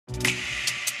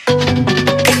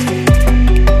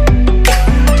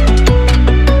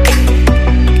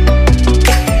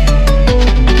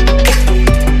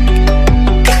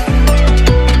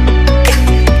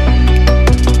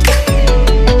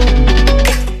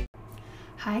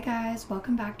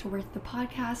Welcome back to Worth the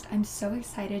Podcast. I'm so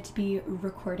excited to be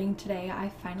recording today. I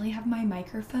finally have my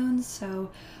microphone, so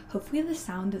hopefully the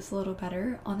sound is a little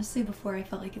better. Honestly, before I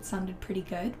felt like it sounded pretty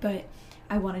good, but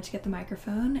I wanted to get the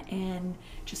microphone and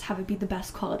just have it be the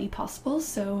best quality possible,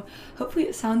 so hopefully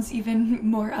it sounds even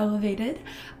more elevated.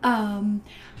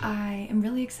 I am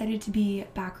really excited to be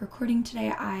back recording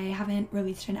today. I haven't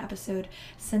released an episode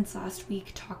since last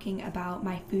week talking about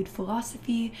my food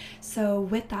philosophy, so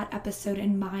with that episode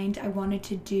in mind, I wanted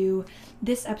to do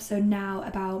this episode now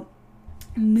about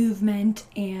movement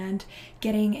and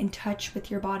getting in touch with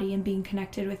your body and being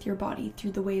connected with your body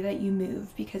through the way that you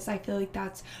move, because I feel like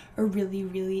that's a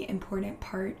really important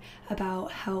part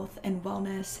about health and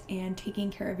wellness and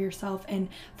taking care of yourself and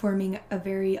forming a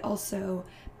very also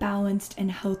balanced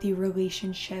and healthy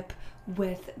relationship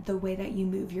with the way that you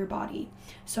move your body.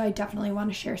 So I definitely want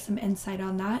to share some insight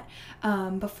on that.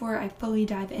 Before I fully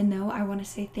dive in though, I want to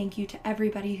say thank you to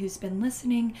everybody who's been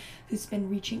listening, who's been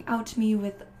reaching out to me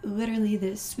with literally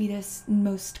the sweetest,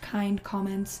 most kind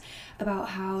comments about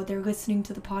how they're listening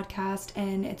to the podcast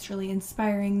and it's really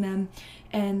inspiring them.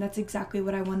 And that's exactly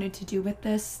what I wanted to do with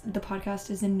this. The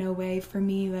podcast is in no way for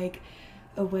me like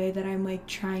a way that I'm like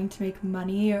trying to make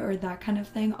money or that kind of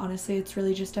thing. Honestly, it's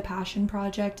really just a passion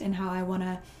project and how I want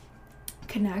to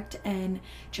connect and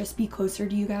just be closer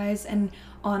to you guys. And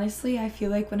honestly, I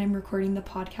feel like when I'm recording the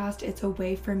podcast, it's a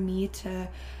way for me to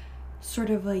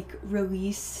sort of like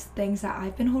release things that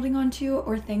I've been holding on to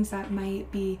or things that might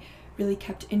be really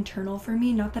kept internal for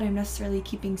me. Not that I'm necessarily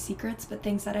keeping secrets, but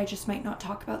things that I just might not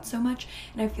talk about so much.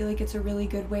 And I feel like it's a really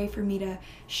good way for me to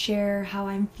share how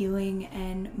I'm feeling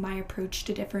and my approach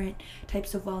to different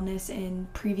types of wellness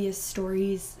and previous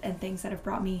stories and things that have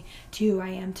brought me to who I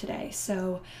am today.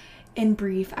 So in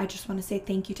brief, I just want to say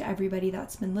thank you to everybody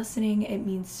that's been listening. It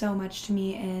means so much to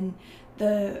me, and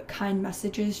the kind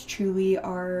messages truly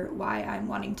are why I'm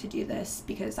wanting to do this,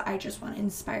 because I just want to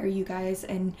inspire you guys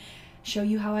and show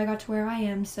you how I got to where I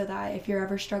am, so that if you're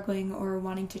ever struggling or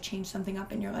wanting to change something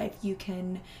up in your life, you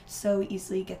can so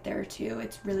easily get there too.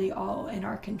 It's really all in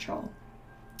our control.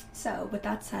 So with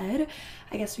that said,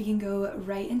 I guess we can go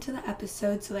right into the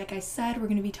episode. So like I said, we're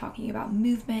going to be talking about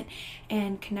movement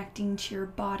and connecting to your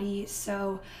body.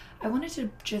 So I wanted to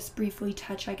just briefly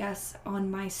touch, I guess,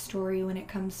 on my story when it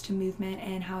comes to movement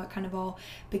and how it kind of all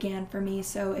began for me.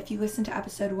 So if you listen to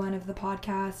episode 1 of the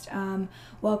podcast,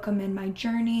 Welcome in My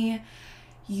Journey,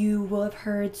 you will have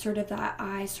heard sort of that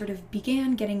I sort of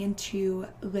began getting into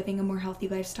living a more healthy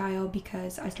lifestyle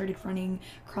because I started running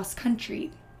cross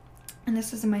country. And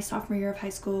this was in my sophomore year of high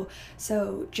school.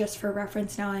 So just for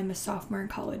reference, now I'm a sophomore in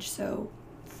college. So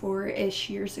 4-ish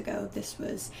years ago, this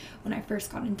was when I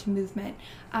first got into movement.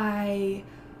 I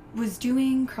was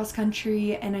doing cross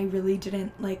country and I really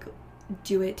didn't like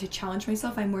do it to challenge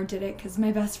myself. I more did it because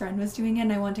my best friend was doing it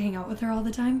and I wanted to hang out with her all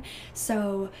the time.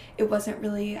 So it wasn't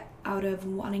really out of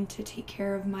wanting to take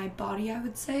care of my body, I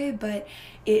would say, but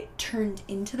it turned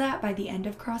into that by the end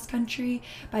of cross country.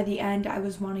 By the end, I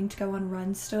was wanting to go on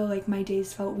runs still. Like my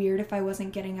days felt weird if I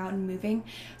wasn't getting out and moving.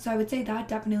 So I would say that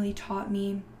definitely taught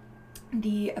me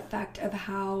the effect of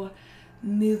how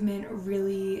movement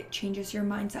really changes your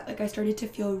mindset. Like I started to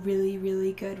feel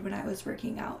really good when I was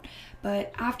working out.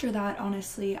 But after that,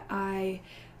 honestly, I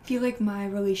feel like my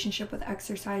relationship with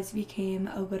exercise became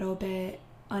a little bit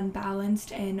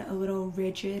unbalanced and a little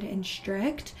rigid and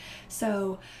strict.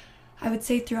 So I would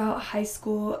say throughout high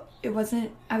school,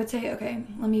 okay,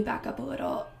 let me back up a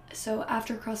little. So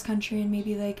after cross country and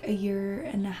maybe like a year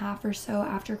and a half or so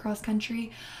after cross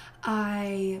country,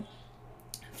 I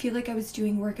feel like I was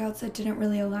doing workouts that didn't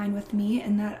really align with me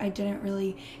and that I didn't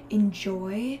really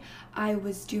enjoy. I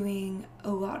was doing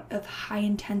a lot of high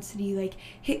intensity like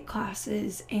HIIT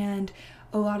classes and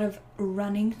a lot of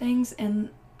running things, and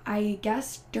I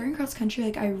guess during cross country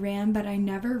like I ran, but I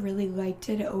never really liked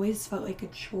it. It always felt like a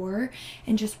chore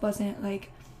and just wasn't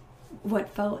like what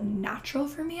felt natural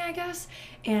for me, I guess,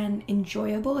 and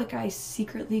enjoyable. Like I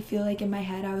secretly feel like in my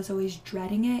head I was always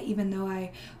dreading it, even though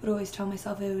I would always tell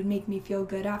myself it would make me feel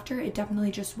good after. It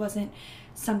definitely just wasn't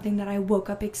something that I woke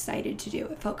up excited to do.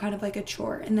 It felt kind of like a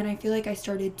chore. And then I feel like I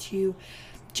started to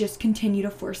just continue to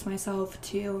force myself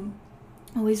to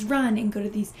always run and go to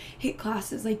these HIIT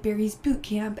classes like Barry's boot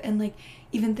camp and like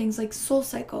even things like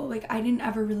SoulCycle. Like I didn't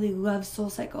ever really love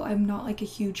SoulCycle. I'm not like a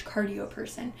huge cardio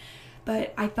person,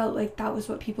 but I felt like that was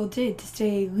what people did to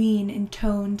stay lean and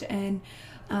toned and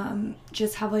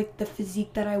just have like the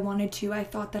physique that I wanted to. I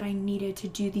thought that I needed to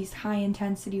do these high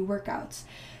intensity workouts.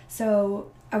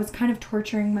 So I was kind of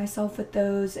torturing myself with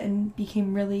those and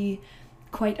became really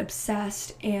quite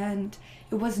obsessed, and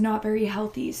it was not very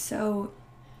healthy. So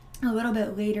a little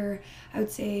bit later, I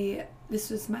would say this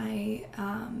was my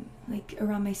like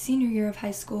around my senior year of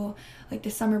high school, like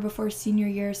the summer before senior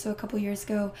year, so a couple years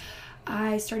ago,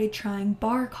 I started trying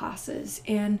barre classes.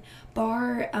 And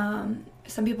barre,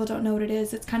 some people don't know what it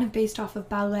is. It's kind of based off of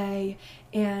ballet,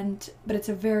 but it's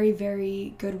a very,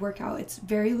 very good workout. It's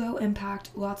very low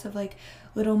impact, lots of like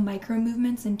little micro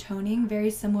movements and toning,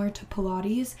 very similar to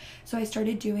Pilates. So I also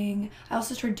started doing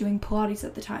Pilates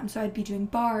at the time. So I'd be doing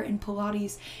barre and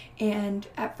Pilates, and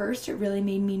at first it really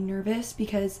made me nervous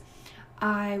because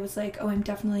I was like, oh, I'm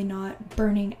definitely not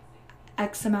burning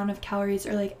X amount of calories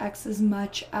or like X as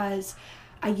much as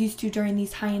I used to during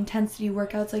these high intensity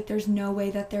workouts. Like there's no way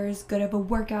that they're as good of a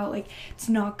workout. Like it's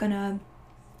not gonna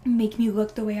make me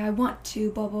look the way I want to,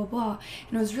 blah, blah, blah.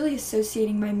 And I was really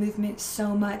associating my movement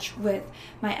so much with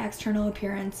my external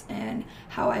appearance and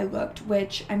how I looked,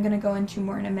 which I'm going to go into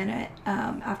more in a minute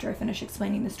after I finish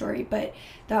explaining the story. But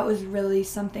that was really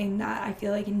something that I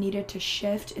feel like needed to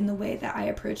shift in the way that I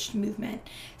approached movement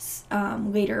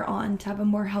later on to have a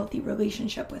more healthy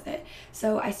relationship with it.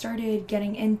 So I started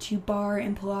getting into barre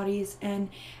and Pilates, and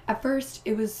at first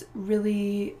it was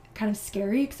really kind of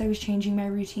scary because I was changing my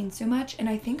routine so much. And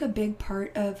I think a big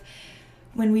part of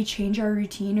when we change our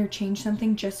routine or change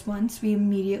something just once, we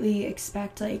immediately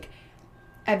expect like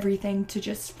everything to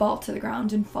just fall to the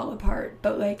ground and fall apart.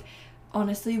 But like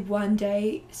honestly, one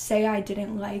day, say I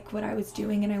didn't like what I was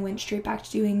doing and I went straight back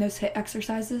to doing those HIIT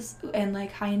exercises and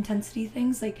like high intensity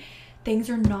things, like things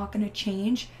are not going to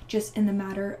change just in the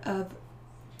matter of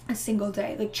a single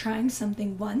day. Like trying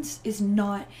something once is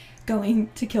not going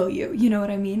to kill you, you know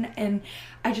what I mean? And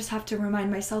I just have to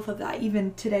remind myself of that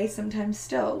even today sometimes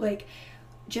still. Like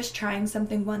just trying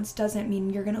something once doesn't mean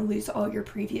you're gonna lose all your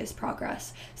previous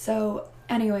progress. So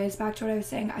anyways, back to what I was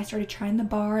saying, I started trying the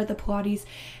barre, the Pilates,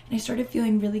 and I started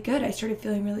feeling really good. I started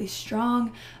feeling really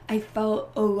strong. I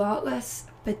felt a lot less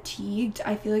fatigued.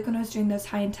 I feel like when I was doing those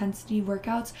high intensity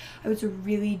workouts, I was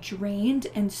really drained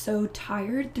and so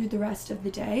tired through the rest of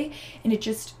the day, and it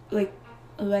just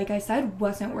like I said,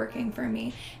 wasn't working for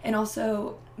me. And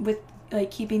also with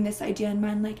like keeping this idea in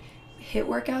mind, like HIIT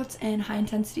workouts and high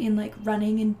intensity and like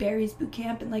running and Barry's boot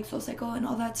camp and like SoulCycle and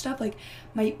all that stuff like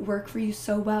might work for you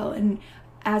so well. And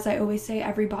as I always say,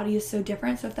 everybody is so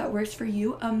different. So if that works for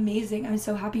you, amazing. I'm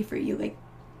so happy for you. Like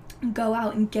go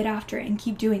out and get after it and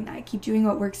keep doing that. Keep doing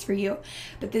what works for you.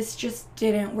 But this just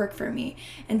didn't work for me.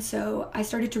 And so I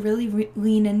started to really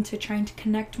lean into trying to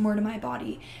connect more to my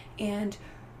body and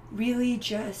really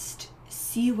just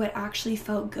see what actually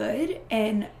felt good.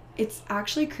 And it's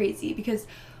actually crazy because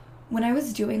when I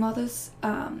was doing all those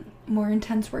more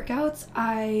intense workouts,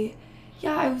 I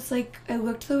was like, I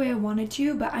looked the way I wanted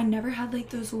to, but I never had like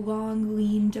those long,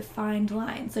 lean, defined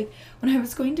lines. Like when I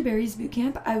was going to Barry's boot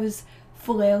camp, I was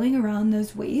flailing around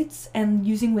those weights and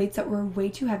using weights that were way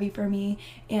too heavy for me,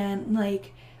 and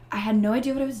like I had no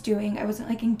idea what I was doing. I wasn't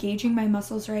like engaging my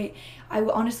muscles right. I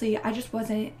just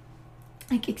wasn't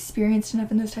like experienced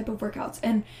enough in those type of workouts.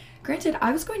 And granted,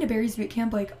 I was going to Barry's boot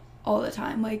camp like all the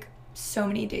time, like so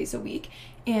many days a week,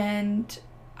 and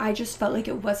I just felt like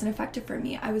it wasn't effective for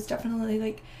me. I was definitely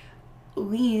like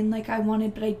lean like I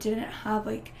wanted, but I didn't have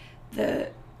like the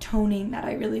toning that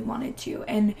I really wanted to.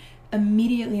 And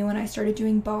immediately when I started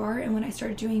doing barre and when I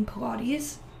started doing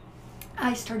Pilates,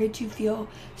 I started to feel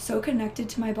so connected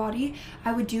to my body.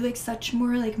 I would do like such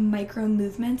more like micro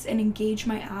movements and engage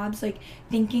my abs, like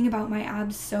thinking about my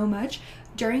abs so much.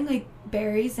 During like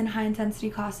Barry's and high intensity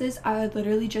classes, I would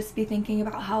literally just be thinking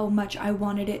about how much I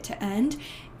wanted it to end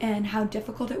and how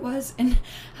difficult it was and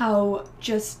how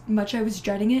just much I was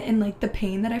dreading it and like the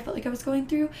pain that I felt like I was going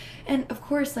through. And of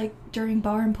course, like during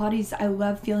barre and Pilates, I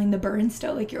love feeling the burn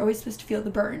still. Like you're always supposed to feel the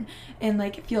burn and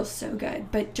like it feels so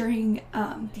good. But during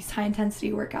these high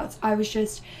intensity workouts, I was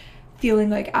just feeling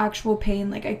like actual pain.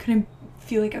 Like I couldn't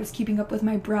feel like I was keeping up with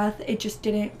my breath. It just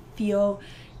didn't feel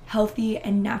healthy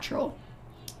and natural.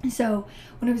 So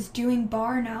when I was doing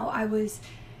barre now, I was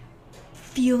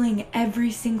feeling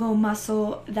every single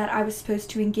muscle that I was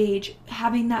supposed to engage,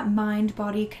 having that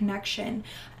mind-body connection.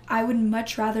 I would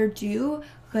much rather do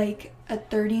like a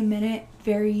 30-minute,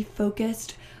 very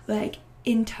focused, like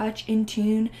in touch, in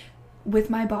tune with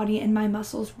my body and my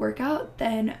muscles workout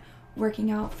than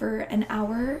working out for an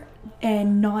hour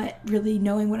and not really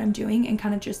knowing what I'm doing and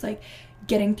kind of just like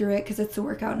getting through it because it's a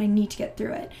workout and I need to get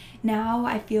through it. Now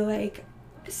I feel like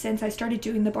since I started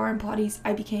doing the barre and Pilates,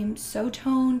 I became so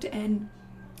toned and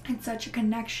had such a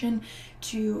connection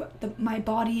to my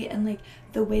body and like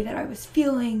the way that I was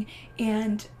feeling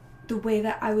and the way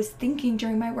that I was thinking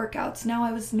during my workouts. Now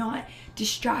I was not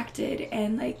distracted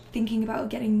and like thinking about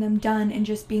getting them done and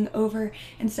just being over.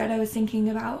 Instead, I was thinking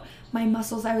about my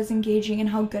muscles I was engaging and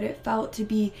how good it felt to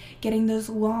be getting those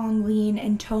long, lean,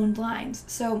 and toned lines.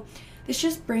 So this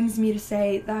just brings me to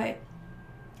say that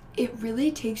it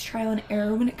really takes trial and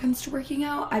error when it comes to working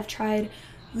out. I've tried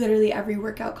literally every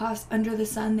workout class under the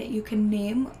sun that you can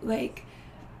name, like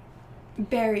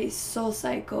Barry's,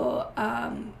 SoulCycle,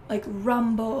 like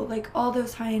Rumble, like all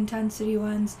those high intensity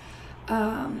ones.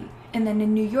 And then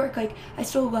in New York, like I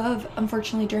still love,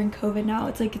 unfortunately during COVID now,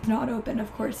 it's like it's not open,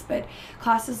 of course, but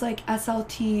classes like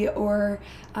SLT or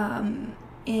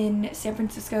in San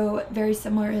Francisco, very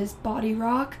similar, is Body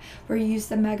Rock, where you use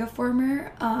the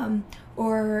Megaformer,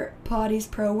 or Pilates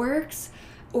Pro Works,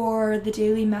 or the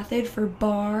Daily Method for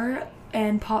bar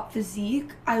and Pop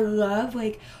Physique. I love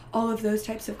like all of those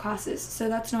types of classes. So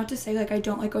that's not to say like I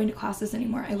don't like going to classes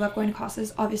anymore. I love going to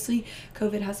classes. Obviously,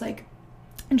 COVID has like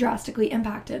drastically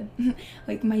impacted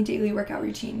like my daily workout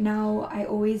routine. Now I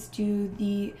always do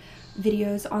the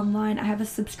videos online. I have a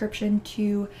subscription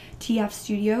to TF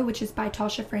Studio, which is by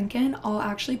Tasha Franken. I'll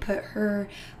actually put her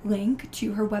link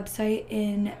to her website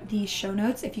in the show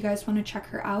notes if you guys want to check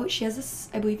her out. She has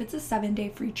I believe it's a 7-day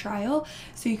free trial,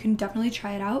 so you can definitely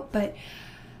try it out. But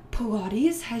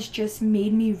Pilates has just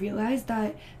made me realize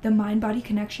that the mind-body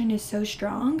connection is so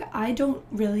strong. I don't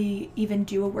really even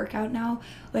do a workout now.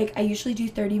 Like I usually do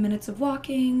 30 minutes of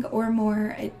walking or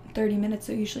more, 30 minutes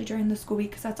so usually during the school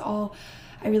week, because that's all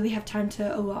I really have time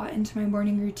to allot into my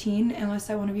morning routine, unless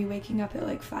I want to be waking up at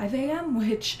like 5 a.m.,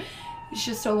 which is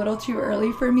just a little too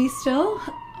early for me still.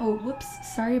 Oh, whoops.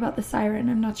 Sorry about the siren.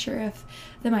 I'm not sure if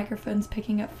the microphone's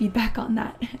picking up feedback on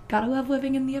that. Gotta love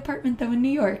living in the apartment though in New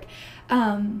York.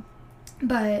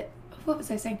 But what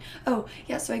was I saying? Oh,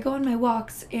 yeah, so I go on my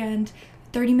walks and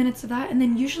 30 minutes of that, and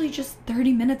then usually just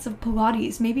 30 minutes of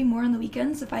Pilates, maybe more on the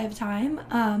weekends if I have time,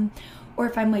 or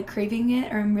if I'm like craving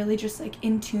it, or I'm really just like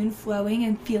in tune, flowing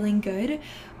and feeling good.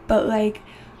 But like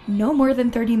no more than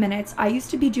 30 minutes. I used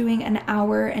to be doing an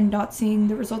hour and not seeing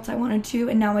the results I wanted to,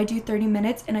 and now I do 30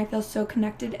 minutes and I feel so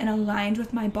connected and aligned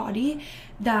with my body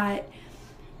that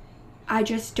I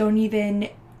just don't even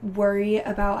worry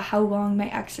about how long my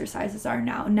exercises are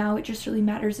now. Now it just really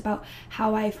matters about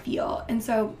how I feel. And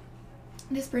so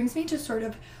this brings me to sort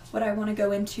of what I want to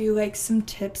go into, like some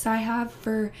tips I have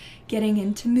for getting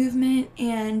into movement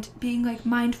and being like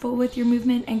mindful with your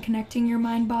movement and connecting your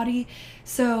mind body.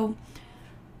 So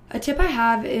a tip I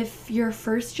have, if you're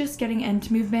first just getting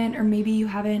into movement, or maybe you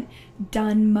haven't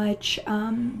done much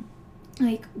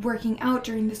like working out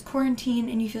during this quarantine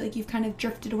and you feel like you've kind of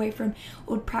drifted away from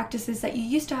old practices that you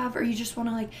used to have, or you just want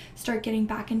to like start getting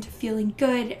back into feeling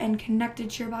good and connected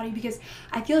to your body, because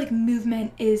I feel like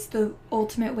movement is the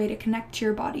ultimate way to connect to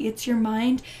your body. It's your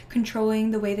mind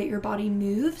controlling the way that your body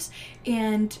moves.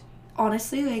 And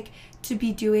honestly, like to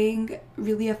be doing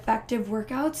really effective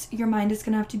workouts, your mind is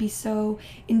going to have to be so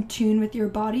in tune with your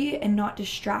body and not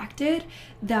distracted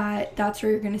that that's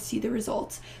where you're going to see the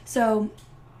results. So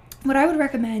what I would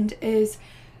recommend is,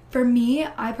 for me,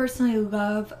 I personally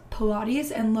love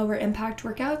Pilates and lower impact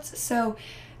workouts. So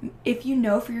if you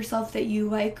know for yourself that you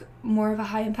like more of a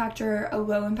high impact or a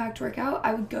low impact workout,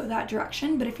 I would go that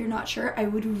direction. But if you're not sure, I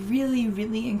would really,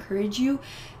 really encourage you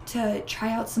to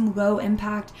try out some low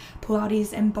impact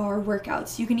Pilates and bar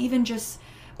workouts. You can even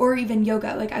or even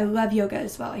yoga. Like I love yoga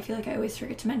as well. I feel like I always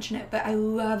forget to mention it, but I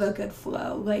love a good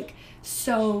flow, like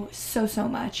so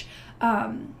much.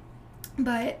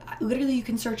 But literally you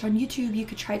can search on YouTube. You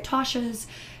could try Tasha's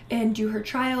and do her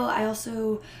trial. I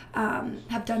also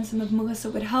have done some of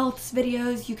Melissa Wood Health's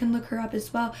videos. You can look her up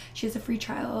as well. She has a free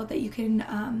trial that you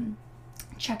can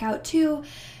check out too.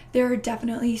 There are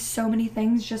definitely so many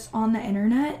things just on the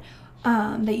internet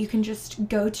that you can just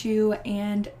go to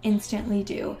and instantly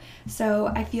do. So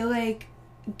I feel like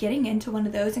getting into one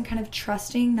of those and kind of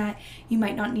trusting that you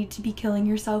might not need to be killing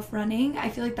yourself running. I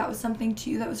feel like that was something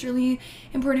too that was really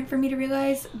important for me to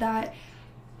realize, that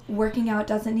working out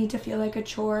doesn't need to feel like a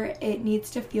chore. It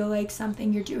needs to feel like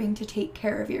something you're doing to take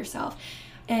care of yourself.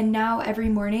 And now every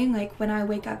morning, like when I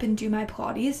wake up and do my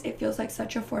Pilates, it feels like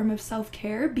such a form of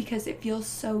self-care because it feels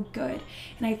so good.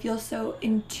 And I feel so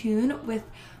in tune with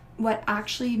what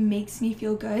actually makes me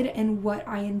feel good and what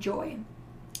I enjoy.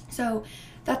 So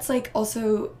that's like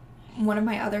also one of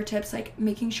my other tips, like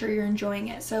making sure you're enjoying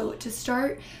it. So to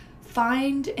start,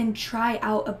 find and try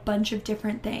out a bunch of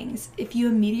different things. If you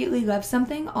immediately love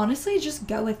something, honestly, just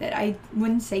go with it. I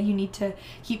wouldn't say you need to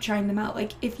keep trying them out.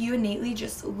 Like if you innately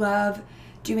just love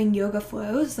doing yoga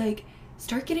flows, like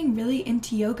start getting really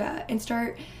into yoga and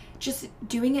start just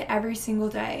doing it every single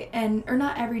day, or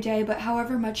not every day, but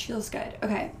however much feels good.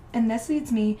 Okay, and this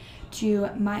leads me to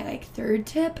my like third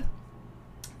tip,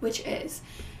 which is,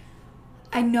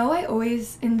 I know I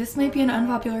always, and this might be an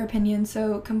unpopular opinion,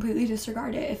 so completely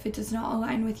disregard it if it does not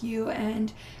align with you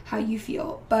and how you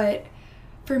feel, but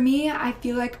for me, I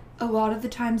feel like a lot of the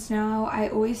times now I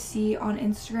always see on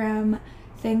Instagram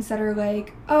things that are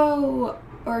like, oh,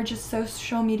 or just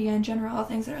social media in general,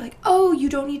 things that are like, oh, you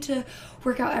don't need to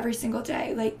work out every single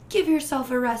day. Like, give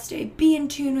yourself a rest day. Be in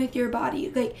tune with your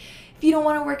body. Like, if you don't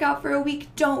want to work out for a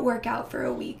week, don't work out for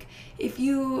a week. If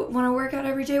you want to work out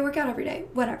every day, work out every day.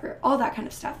 Whatever. All that kind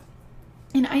of stuff.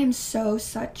 And I am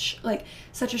such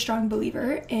a strong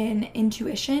believer in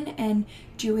intuition and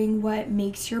doing what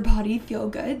makes your body feel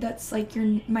good. That's like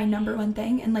my number one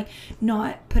thing, and like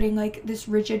not putting like this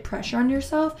rigid pressure on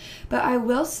yourself. But I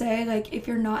will say, like, if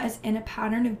you're not as in a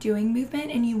pattern of doing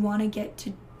movement and you want to get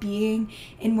to being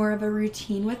in more of a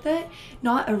routine with it,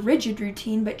 not a rigid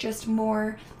routine, but just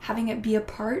more having it be a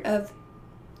part of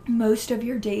most of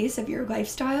your days of your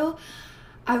lifestyle,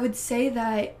 I would say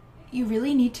that you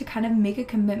really need to kind of make a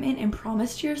commitment and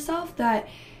promise to yourself that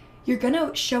you're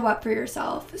gonna show up for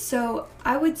yourself. So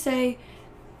I would say,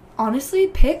 honestly,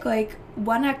 pick like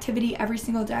one activity every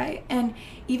single day. And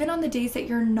even on the days that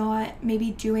you're not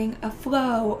maybe doing a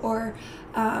flow or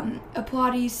a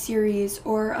Pilates series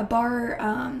or a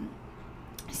bar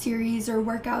series or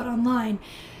workout online,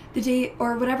 the day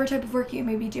or whatever type of work you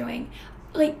may be doing,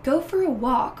 like, go for a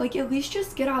walk. Like, at least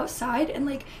just get outside and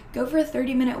like go for a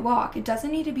 30-minute walk. It doesn't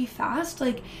need to be fast.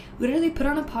 Like, literally put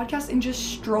on a podcast and just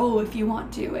stroll if you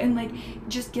want to, and like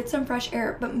just get some fresh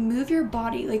air, but move your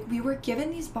body. Like, we were given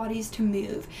these bodies to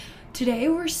move. Today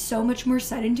we're so much more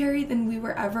sedentary than we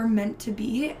were ever meant to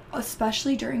be,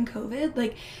 especially during COVID.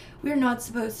 Like, we're not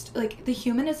supposed to, like, the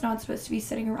human is not supposed to be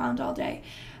sitting around all day.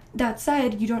 That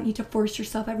said, you don't need to force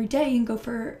yourself every day and go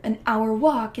for an hour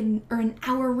walk or an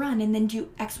hour run and then do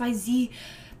XYZ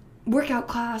workout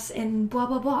class and blah,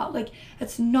 blah, blah. Like,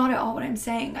 that's not at all what I'm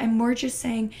saying. I'm more just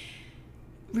saying,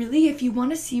 really, if you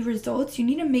want to see results, you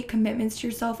need to make commitments to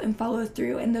yourself and follow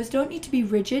through. And those don't need to be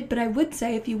rigid, but I would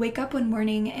say if you wake up one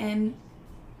morning and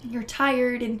you're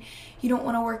tired and you don't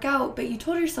want to work out, but you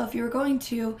told yourself you were going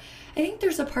to, I think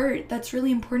there's a part that's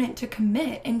really important to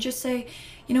commit and just say,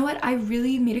 you know what, I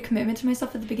really made a commitment to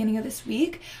myself at the beginning of this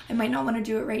week. I might not want to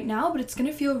do it right now, but it's going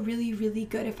to feel really, really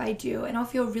good if I do. And I'll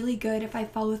feel really good if I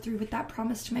follow through with that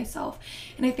promise to myself.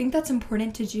 And I think that's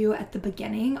important to do at the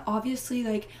beginning. Obviously,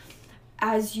 like,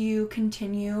 as you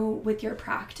continue with your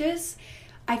practice,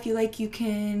 I feel like you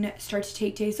can start to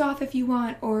take days off if you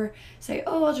want, or say,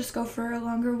 oh, I'll just go for a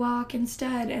longer walk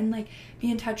instead and like be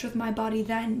in touch with my body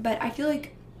then. But I feel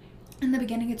like in the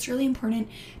beginning, it's really important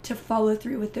to follow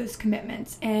through with those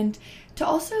commitments and to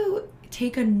also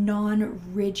take a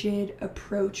non-rigid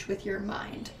approach with your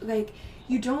mind. Like,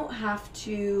 you don't have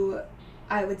to,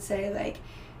 I would say, like,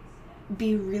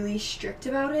 be really strict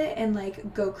about it and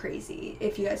like go crazy,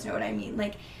 if you guys know what I mean.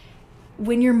 Like,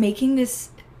 when you're making this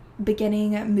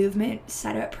beginning movement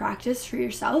setup practice for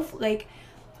yourself, like,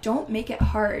 don't make it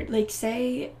hard. Like,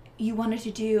 say you wanted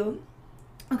to do,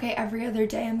 okay, every other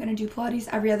day I'm going to do Pilates,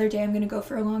 every other day I'm going to go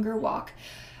for a longer walk,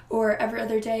 or every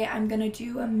other day I'm going to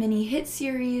do a mini HIIT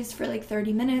series for like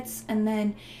 30 minutes, and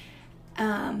then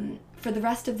for the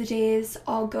rest of the days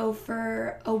I'll go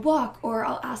for a walk, or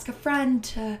I'll ask a friend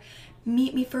to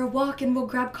meet me for a walk and we'll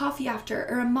grab coffee after,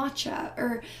 or a matcha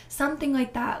or something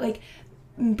like that. Like,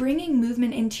 bringing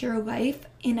movement into your life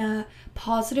in a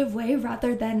positive way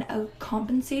rather than a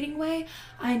compensating way.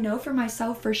 I know for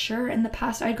myself, for sure, in the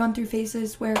past I'd gone through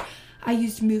phases where I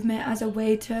used movement as a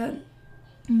way to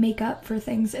make up for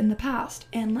things in the past,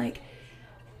 and like,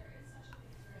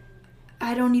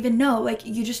 I don't even know, like,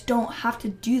 you just don't have to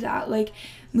do that. Like,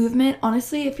 movement,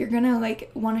 honestly, if you're gonna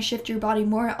like want to shift your body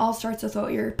more, it all starts with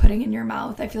what you're putting in your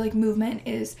mouth. I feel like movement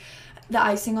is the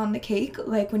icing on the cake.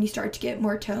 Like, when you start to get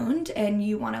more toned and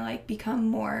you want to like become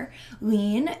more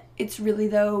lean, it's really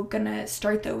though gonna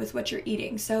start though with what you're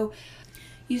eating. So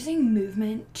using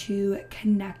movement to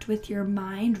connect with your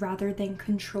mind rather than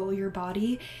control your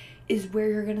body is where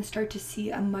you're going to start to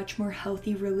see a much more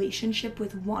healthy relationship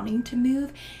with wanting to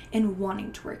move and wanting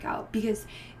to work out. Because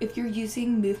if you're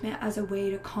using movement as a way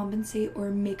to compensate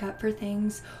or make up for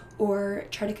things or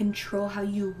try to control how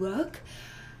you look,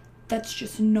 that's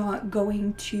just not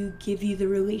going to give you the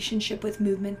relationship with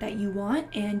movement that you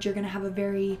want, and you're going to have a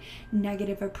very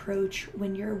negative approach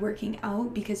when you're working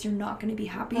out because you're not going to be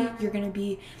happy. You're going to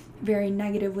be very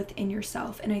negative within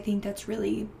yourself, and I think that's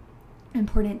really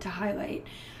important to highlight.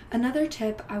 Another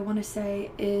tip I want to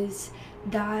say is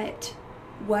that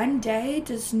one day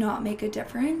does not make a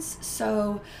difference.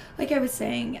 So like I was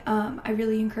saying, I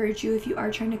really encourage you, if you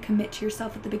are trying to commit to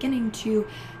yourself at the beginning to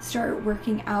start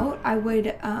working out, I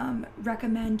would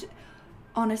recommend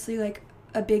honestly like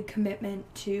a big commitment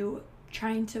to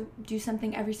trying to do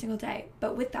something every single day.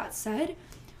 But with that said,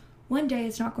 one day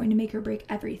is not going to make or break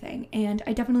everything. And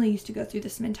I definitely used to go through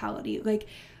this mentality. Like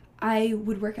I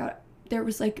would work out. There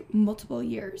was like multiple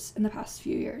years in the past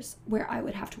few years where I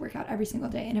would have to work out every single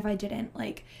day. And if I didn't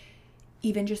like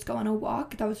even just go on a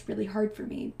walk, that was really hard for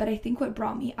me. But I think what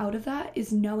brought me out of that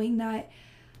is knowing that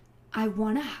I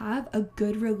want to have a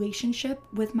good relationship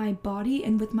with my body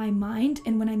and with my mind.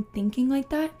 And when I'm thinking like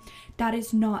that, that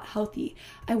is not healthy.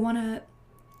 I want to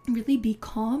really be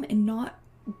calm and not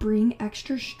bring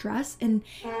extra stress and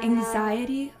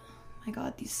anxiety. Oh my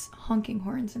God, these honking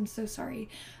horns, I'm so sorry.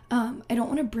 I don't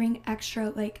want to bring extra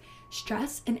like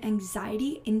stress and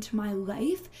anxiety into my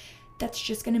life. That's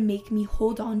just going to make me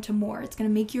hold on to more. It's going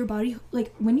to make your body,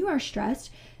 like when you are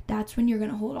stressed, that's when you're going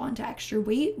to hold on to extra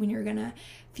weight, when you're going to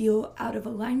feel out of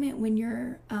alignment, when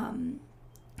you're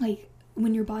like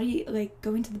when your body like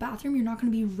going to the bathroom, you're not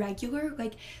going to be regular.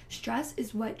 Like stress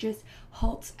is what just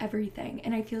halts everything.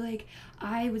 And I feel like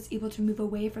I was able to move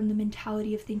away from the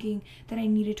mentality of thinking that I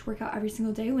needed to work out every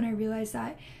single day when I realized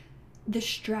that the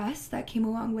stress that came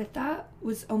along with that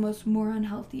was almost more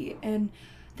unhealthy, and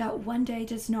that one day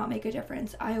does not make a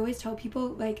difference. I always tell people,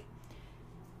 like,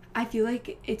 I feel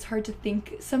like it's hard to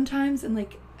think sometimes, and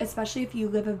like especially if you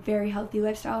live a very healthy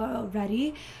lifestyle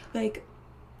already, like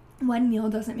one meal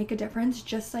doesn't make a difference.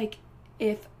 Just like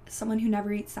if someone who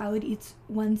never eats salad eats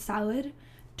one salad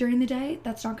during the day,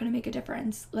 that's not going to make a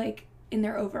difference like in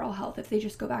their overall health if they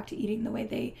just go back to eating the way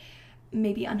they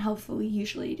maybe unhealthfully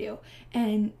usually do.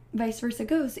 And vice versa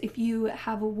goes if you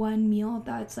have a one meal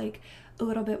that's like a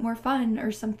little bit more fun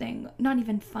or something. Not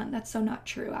even fun, that's so not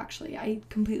true actually. I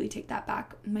completely take that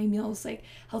back. My meals, like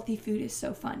healthy food is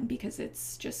so fun because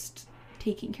it's just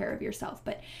taking care of yourself.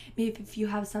 But maybe if you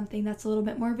have something that's a little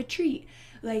bit more of a treat,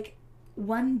 like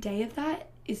one day of that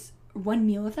is one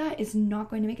meal of that is not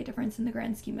going to make a difference in the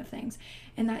grand scheme of things.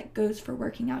 And that goes for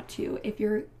working out too. If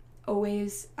you're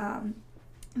always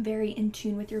very in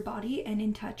tune with your body and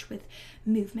in touch with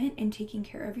movement and taking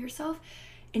care of yourself,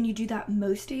 and you do that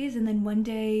most days, and then one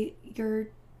day you're,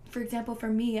 for example, for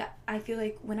me, I feel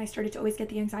like when I started to always get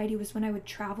the anxiety was when I would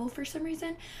travel for some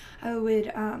reason. I would,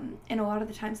 and a lot of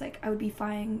the times, like, I would be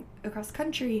flying across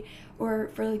country or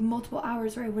for, like, multiple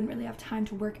hours where I wouldn't really have time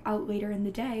to work out later in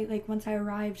the day, like, once I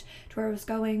arrived to where I was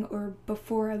going or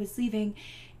before I was leaving.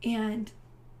 And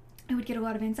I would get a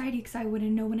lot of anxiety because I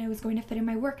wouldn't know when I was going to fit in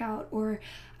my workout, or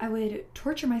I would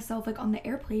torture myself, like, on the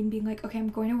airplane being like, okay, I'm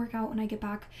going to work out when I get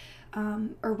back,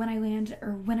 or when I land,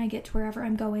 or when I get to wherever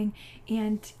I'm going,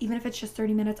 and even if it's just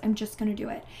 30 minutes, I'm just going to do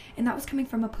it. And that was coming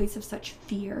from a place of such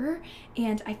fear,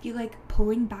 and I feel like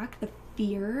pulling back the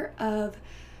fear of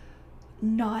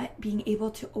not being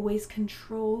able to always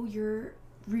control your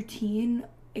routine,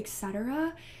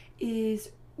 etc., is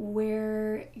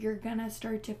where you're gonna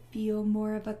start to feel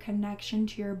more of a connection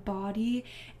to your body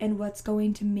and what's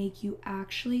going to make you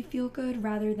actually feel good,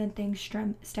 rather than things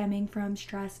stemming from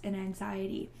stress and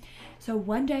anxiety. So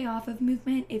one day off of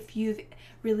movement, if you've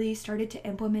really started to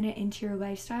implement it into your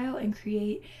lifestyle and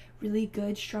create really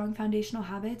good, strong foundational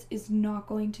habits, is not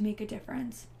going to make a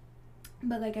difference.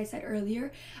 But like I said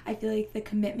earlier, I feel like the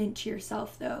commitment to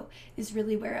yourself, though, is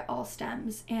really where it all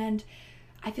stems. And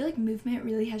I feel like movement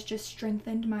really has just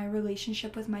strengthened my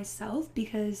relationship with myself,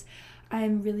 because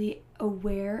I'm really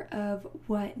aware of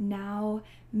what now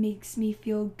makes me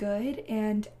feel good,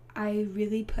 and I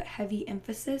really put heavy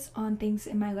emphasis on things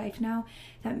in my life now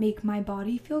that make my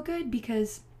body feel good,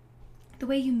 because the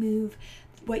way you move,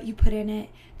 what you put in it,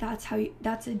 that's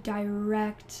a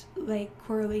direct like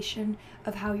correlation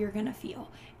of how you're gonna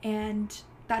feel. And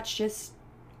that's just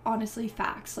honestly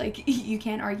facts. Like, you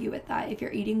can't argue with that. If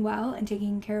you're eating well and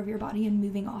taking care of your body and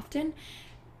moving often,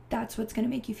 that's what's going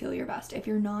to make you feel your best. If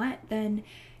you're not, then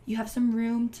you have some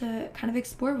room to kind of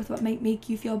explore with what might make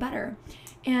you feel better.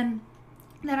 And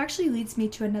that actually leads me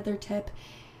to another tip.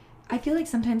 I feel like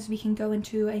sometimes we can go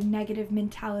into a negative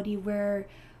mentality where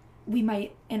we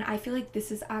might, and I feel like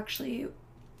this is actually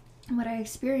what I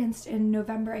experienced in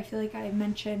November. I feel like I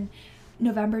mentioned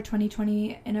November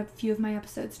 2020 in a few of my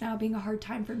episodes now being a hard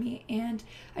time for me, and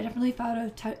I definitely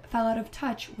fell out of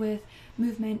touch with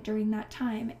movement during that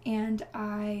time, and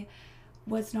I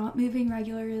was not moving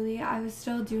regularly. I was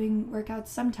still doing workouts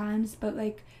sometimes, but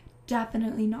like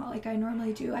definitely not like I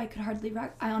normally do. I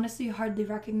honestly hardly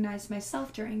recognized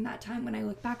myself during that time when I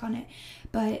look back on it.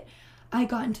 But I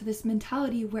got into this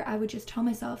mentality where I would just tell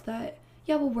myself that,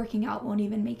 yeah, well, working out won't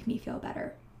even make me feel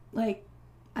better. Like,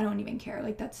 I don't even care.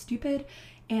 Like, that's stupid.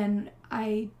 And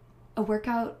a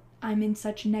workout, I'm in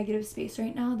such a negative space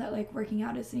right now that like working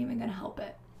out isn't even going to help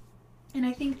it. And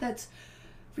I think that's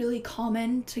really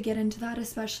common to get into that,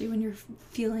 especially when you're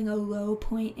feeling a low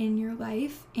point in your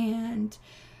life and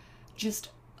just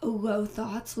low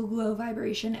thoughts, low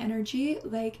vibration energy,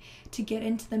 like to get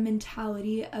into the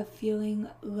mentality of feeling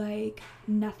like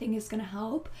nothing is going to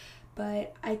help.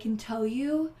 But I can tell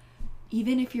you,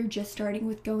 even if you're just starting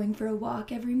with going for a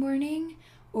walk every morning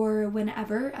or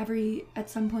whenever, at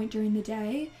some point during the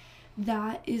day,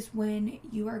 that is when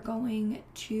you are going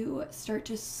to start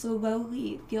to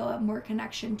slowly feel a more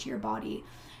connection to your body.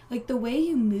 Like the way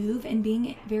you move and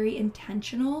being very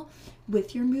intentional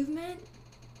with your movement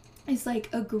is like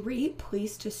a great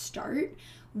place to start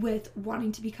with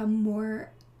wanting to become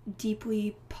more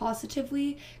deeply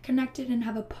positively connected and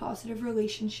have a positive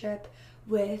relationship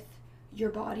with your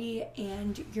body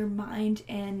and your mind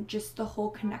and just the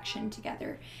whole connection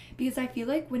together. Because I feel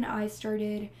like when I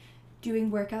started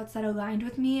doing workouts that aligned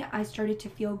with me, I started to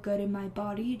feel good in my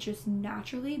body just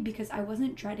naturally because I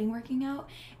wasn't dreading working out.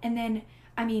 And then,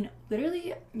 I mean,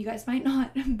 literally, you guys might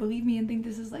not believe me and think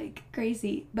this is like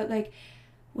crazy, but like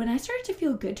when I started to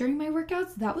feel good during my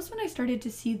workouts, that was when I started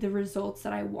to see the results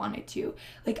that I wanted to.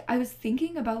 Like I was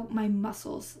thinking about my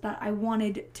muscles that I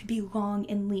wanted to be long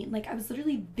and lean. Like I was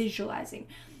literally visualizing.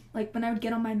 Like when I would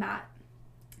get on my mat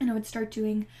and I would start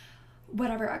doing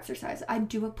whatever exercise, I'd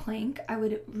do a plank, I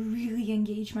would really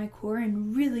engage my core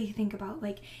and really think about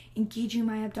like engaging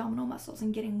my abdominal muscles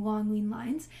and getting long, lean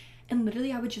lines. And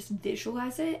literally I would just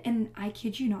visualize it. And I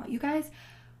kid you not, you guys,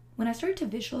 when I started to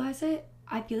visualize it,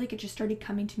 I feel like it just started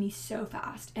coming to me so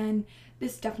fast. And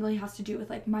this definitely has to do with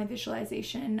like my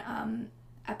visualization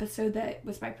episode that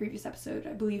was my previous episode,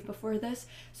 I believe, before this.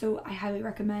 So I highly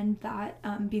recommend that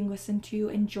being listened to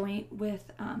in joint with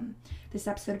this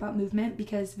episode about movement,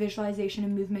 because visualization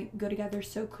and movement go together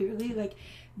so clearly. Like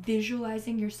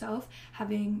visualizing yourself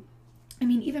having, I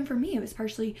mean, even for me, it was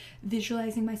partially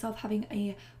visualizing myself having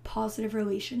a positive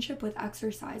relationship with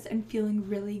exercise and feeling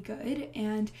really good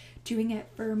and doing it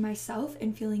for myself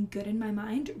and feeling good in my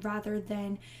mind rather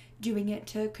than doing it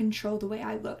to control the way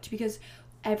I looked. Because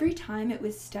every time it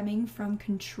was stemming from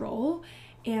control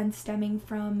and stemming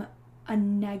from a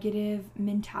negative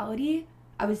mentality,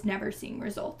 I was never seeing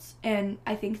results. And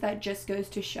I think that just goes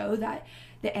to show that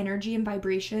the energy and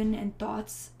vibration and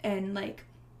thoughts and like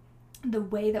the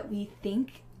way that we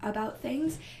think about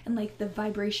things and like the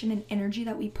vibration and energy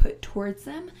that we put towards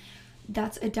them,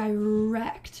 that's a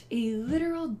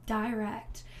literal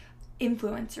direct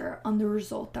influencer on the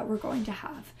result that we're going to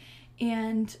have.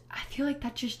 And I feel like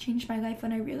that just changed my life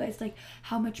when I realized like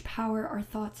how much power our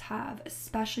thoughts have,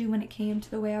 especially when it came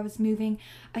to the way I was moving.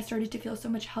 I started to feel so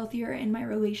much healthier in my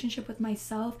relationship with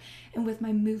myself and with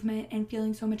my movement and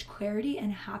feeling so much clarity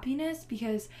and happiness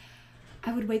because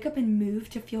I would wake up and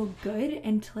move to feel good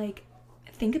and to like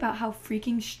think about how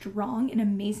freaking strong and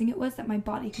amazing it was that my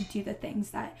body could do the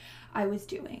things that I was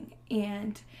doing.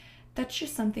 And that's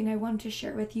just something I wanted to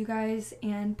share with you guys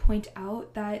and point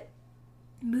out that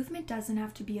movement doesn't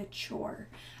have to be a chore.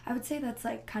 I would say that's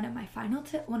like kind of my final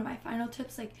tip, one of my final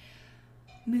tips, like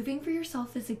moving for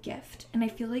yourself is a gift. And I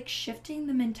feel like shifting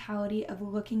the mentality of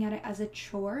looking at it as a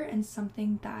chore and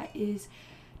something that is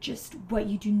just what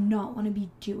you do not want to be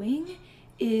doing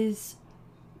is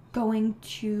going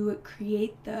to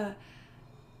create the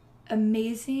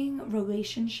amazing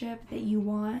relationship that you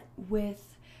want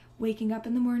with waking up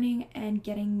in the morning and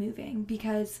getting moving.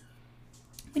 Because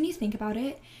when you think about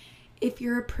it, if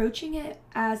you're approaching it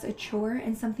as a chore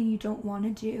and something you don't want to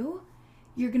do,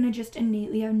 you're going to just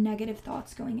innately have negative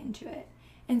thoughts going into it.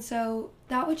 And so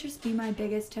that would just be my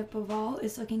biggest tip of all,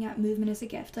 is looking at movement as a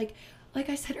gift. Like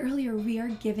I said earlier, we are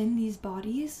given these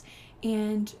bodies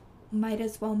and might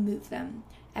as well move them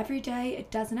every day.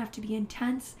 It doesn't have to be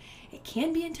intense. It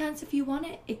can be intense if you want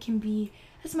it. It can be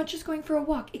as much as going for a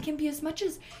walk. It can be as much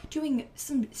as doing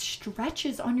some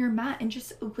stretches on your mat and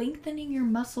just lengthening your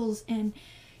muscles and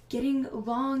getting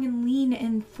long and lean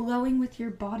and flowing with your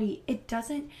body.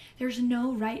 There's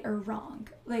no right or wrong.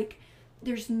 Like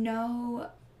there's no,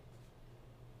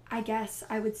 I guess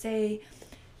I would say,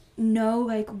 no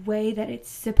like way that it's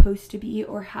supposed to be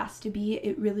or has to be.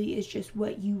 It really is just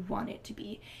what you want it to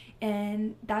be.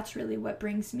 And that's really what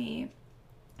brings me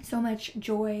so much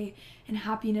joy and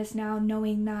happiness now,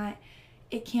 knowing that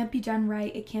it can't be done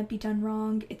right, it can't be done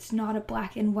wrong, it's not a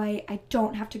black and white. I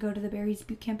don't have to go to the Barry's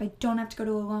boot camp, I don't have to go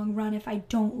to a long run if I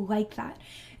don't like that.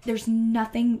 There's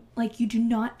nothing, like, you do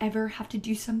not ever have to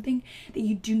do something that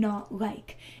you do not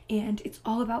like. And it's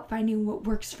all about finding what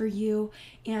works for you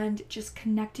and just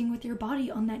connecting with your body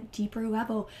on that deeper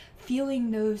level, feeling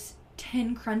those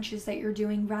 10 crunches that you're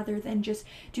doing rather than just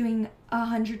doing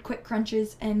 100 quick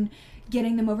crunches and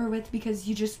getting them over with because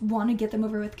you just want to get them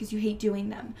over with because you hate doing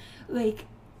them. Like,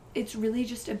 it's really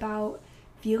just about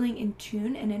feeling in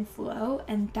tune and in flow,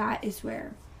 and that is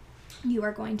where you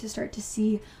are going to start to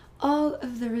see all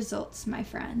of the results, my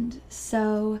friend.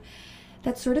 So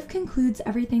that sort of concludes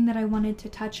everything that I wanted to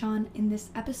touch on in this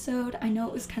episode. I know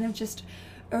it was kind of just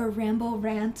a ramble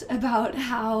rant about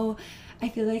how I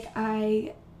feel like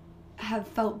I have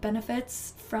felt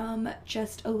benefits from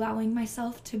just allowing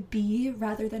myself to be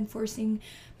rather than forcing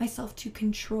myself to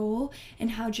control, and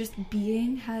how just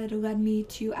being had led me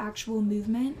to actual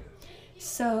movement.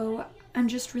 So I'm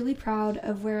just really proud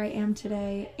of where I am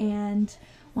today and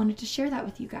wanted to share that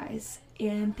with you guys.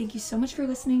 And thank you so much for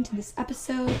listening to this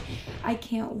episode. I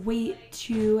can't wait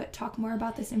to talk more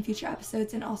about this in future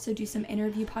episodes and also do some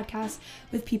interview podcasts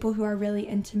with people who are really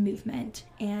into movement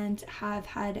and have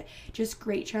had just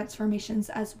great transformations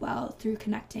as well through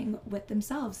connecting with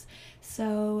themselves.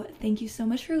 So thank you so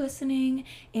much for listening,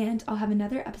 and I'll have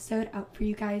another episode out for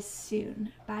you guys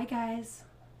soon. Bye, guys.